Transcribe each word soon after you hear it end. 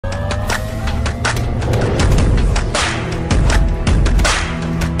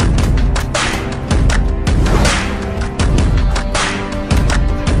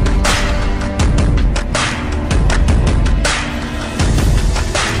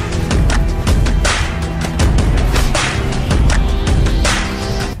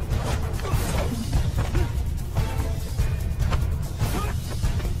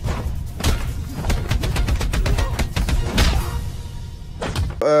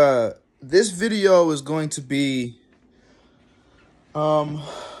this video is going to be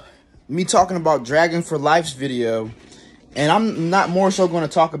me talking about Dragon for Life's video. And I'm not more so going to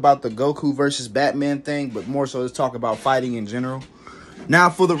talk about the Goku versus Batman thing, but more so let's talk about fighting in general. Now,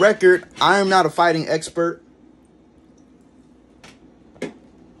 for the record, I am not a fighting expert. I'm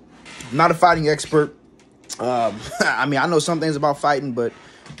not a fighting expert. I mean, I know some things about fighting, but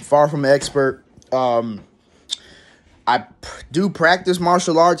far from an expert. I do practice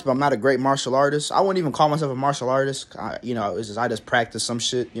martial arts, but I'm not a great martial artist. I wouldn't even call myself a martial artist. I just practice some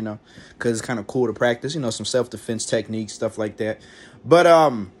shit, because it's kind of cool to practice, some self-defense techniques, stuff like that. But I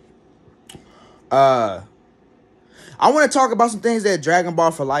want to talk about some things that Dragon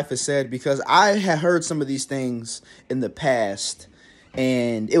Ball for Life has said, because I had heard some of these things in the past,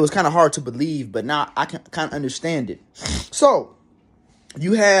 and it was kind of hard to believe, but now I can kind of understand it. So,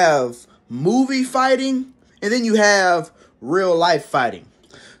 you have movie fighting, and then you have real life fighting.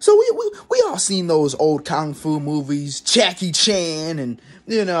 So we all seen those old kung fu movies, Jackie Chan and,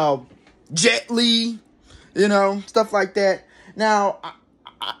 Jet Li, stuff like that. Now,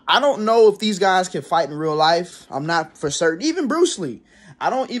 I don't know if these guys can fight in real life. I'm not for certain. Even Bruce Lee.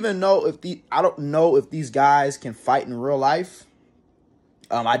 I don't know if these guys can fight in real life.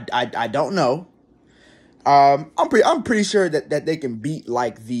 I don't know. I'm pretty sure that they can beat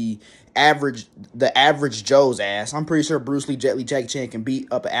like the average Joe's ass. I'm pretty sure Bruce Lee, Jet Li, Jackie Chan can beat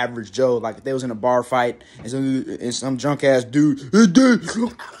up an average Joe. Like if they was in a bar fight and some drunk ass dude,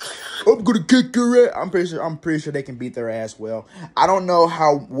 I'm gonna kick your ass. I'm pretty sure they can beat their ass well. I don't know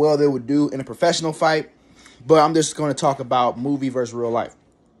how well they would do in a professional fight, but I'm just gonna talk about movie versus real life.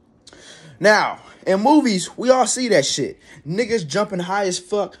 Now, in movies, we all see that shit. Niggas jumping high as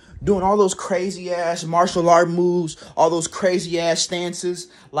fuck, doing all those crazy ass martial art moves, all those crazy ass stances.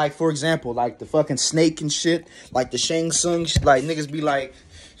 Like, for example, like the fucking snake and shit, like the Shang Tsung, like niggas be like,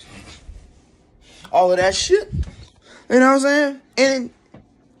 all of that shit. You know what I'm saying? And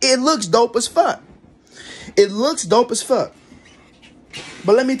it looks dope as fuck. It looks dope as fuck.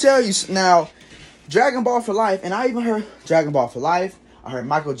 But let me tell you now, Dragon Ball for Life, and I even heard Dragon Ball for Life, I heard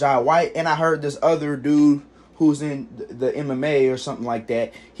Michael Jai White, and I heard this other dude who's in the MMA or something like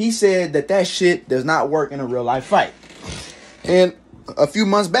that. He said that shit does not work in a real life fight. And a few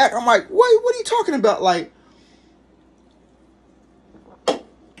months back, I'm like, what are you talking about? Like,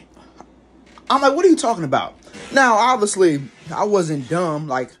 I'm like, what are you talking about? Now, obviously, I wasn't dumb.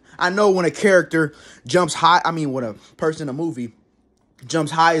 Like, I know when a character jumps high, when a person in a movie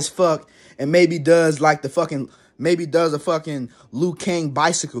jumps high as fuck and maybe does like a fucking Liu Kang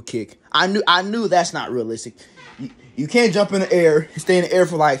bicycle kick. I knew that's not realistic. You can't jump in the air, stay in the air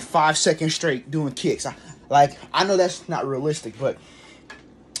for like 5 seconds straight doing kicks. I know that's not realistic, but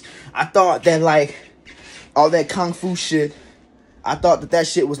I thought that like all that kung fu shit, I thought that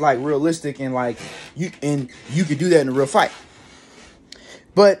shit was like realistic and like you could do that in a real fight.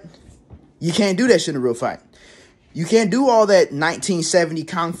 But you can't do that shit in a real fight. You can't do all that 1970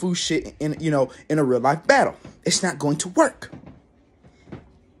 kung fu shit in a real life battle. It's not going to work.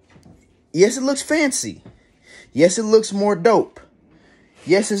 Yes, it looks fancy. Yes, it looks more dope.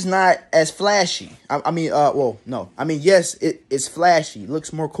 Yes, it's not as flashy. Yes, it's flashy. It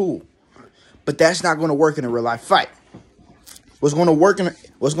looks more cool. But that's not going to work in a real life fight. What's going to work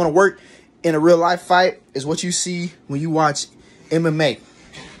in a real life fight is what you see when you watch MMA.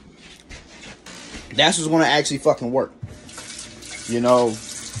 That's what's going to actually fucking work.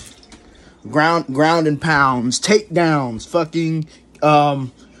 Ground and pounds, takedowns, fucking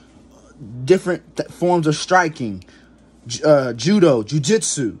different forms of striking, judo,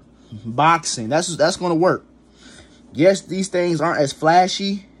 jiu-jitsu, boxing. That's going to work. Yes, these things aren't as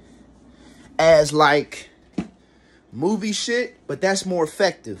flashy as like movie shit, but that's more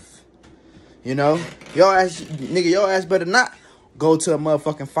effective. Your ass better not go to a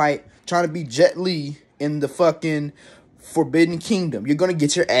motherfucking fight trying to be Jet Li in the fucking Forbidden Kingdom. You're gonna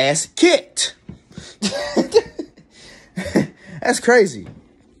get your ass kicked. That's crazy.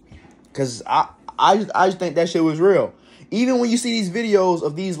 Cause I just think that shit was real. Even when you see these videos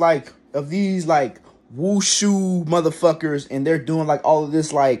of these like wushu motherfuckers and they're doing like all of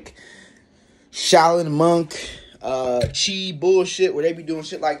this like Shaolin monk chi bullshit where they be doing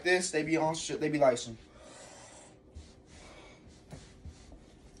shit like this, they be on shit, they be like some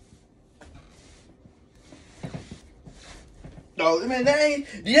no, man, that ain't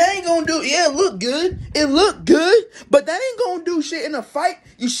gonna do. Yeah, it look good. It look good, but that ain't gonna do shit in a fight.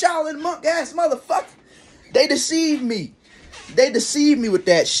 You Shaolin monk ass motherfucker. They deceived me. They deceived me with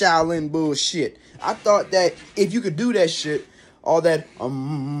that Shaolin bullshit. I thought that if you could do that shit, all that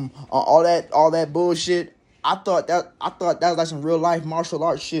bullshit, I thought that was like some real life martial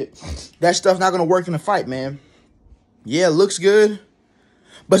arts shit. That stuff's not gonna work in a fight, man. Yeah, it looks good,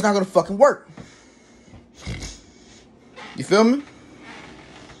 but it's not gonna fucking work. You feel me?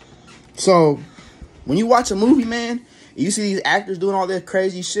 So when you watch a movie, man, and you see these actors doing all that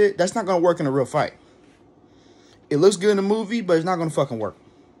crazy shit, that's not gonna work in a real fight. It looks good in the movie, but it's not gonna fucking work.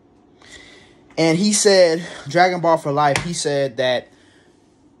 And he said, Dragon Ball for Life, he said that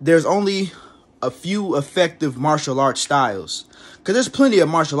there's only a few effective martial arts styles. Because there's plenty of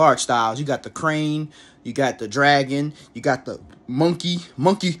martial arts styles. You got the crane, you got the dragon, you got the monkey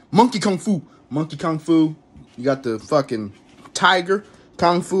kung fu. Monkey kung fu. You got the fucking tiger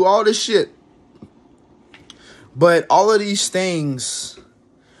kung fu, all this shit. But all of these things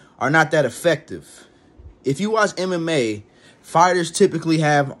are not that effective. If you watch MMA, fighters typically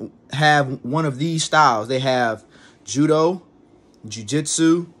have one of these styles. They have judo,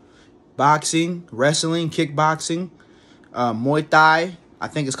 jiu-jitsu, boxing, wrestling, kickboxing, Muay Thai. I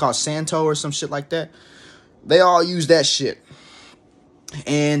think it's called Santo or some shit like that. They all use that shit.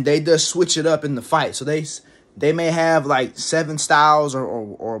 And they just switch it up in the fight. So they may have like 7 styles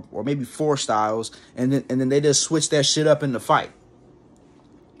or maybe 4 styles. And then they just switch that shit up in the fight.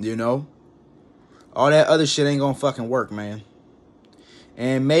 You know? All that other shit ain't gonna fucking work, man.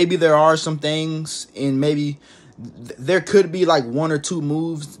 And maybe there are some things, and maybe there could be like 1 or 2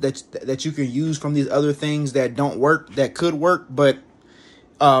 moves that you can use from these other things that don't work, that could work, but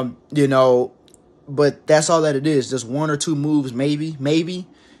you know, but that's all that it is. Just 1 or 2 moves, maybe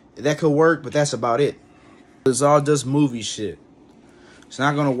that could work, but that's about it. It's all just movie shit. It's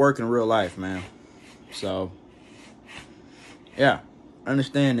not gonna work in real life, man. So yeah,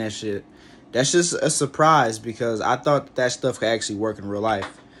 understand that shit. That's just a surprise because I thought that stuff could actually work in real life.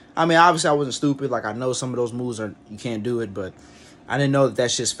 I mean, obviously I wasn't stupid. Like, I know some of those moves you can't do it, but I didn't know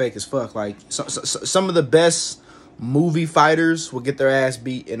that shit's fake as fuck. Like, some of the best movie fighters will get their ass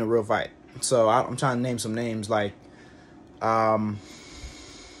beat in a real fight. So I'm trying to name some names. Like, I don't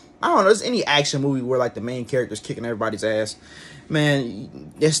know. There's any action movie where like the main character's kicking everybody's ass.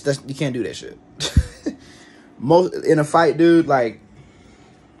 Man, you can't do that shit. In a fight, dude, like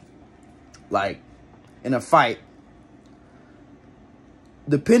in a fight,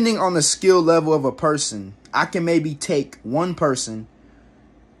 depending on the skill level of a person, I can maybe take 1 person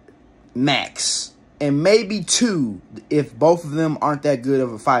max, and maybe 2 if both of them aren't that good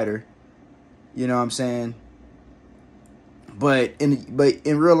of a fighter. You know what I'm saying? But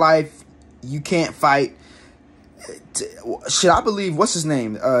in real life, you can't fight. Shit, I believe, what's his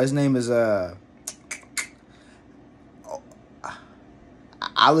name? His name is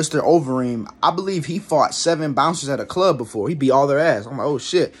Alistair Overeem. I believe he fought 7 bouncers at a club before. He beat all their ass. I'm like, oh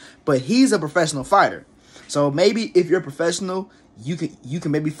shit. But he's a professional fighter. So maybe if you're a professional, you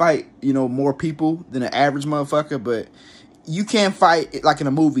can maybe fight, you know, more people than an average motherfucker. But you can't fight, like in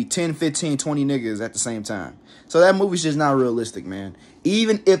a movie, 10, 15, 20 niggas at the same time. So that movie's just not realistic, man.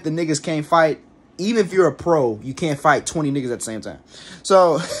 Even if the niggas can't fight, even if you're a pro, you can't fight 20 niggas at the same time.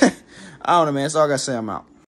 So, I don't know, man. That's all I gotta say. I'm out.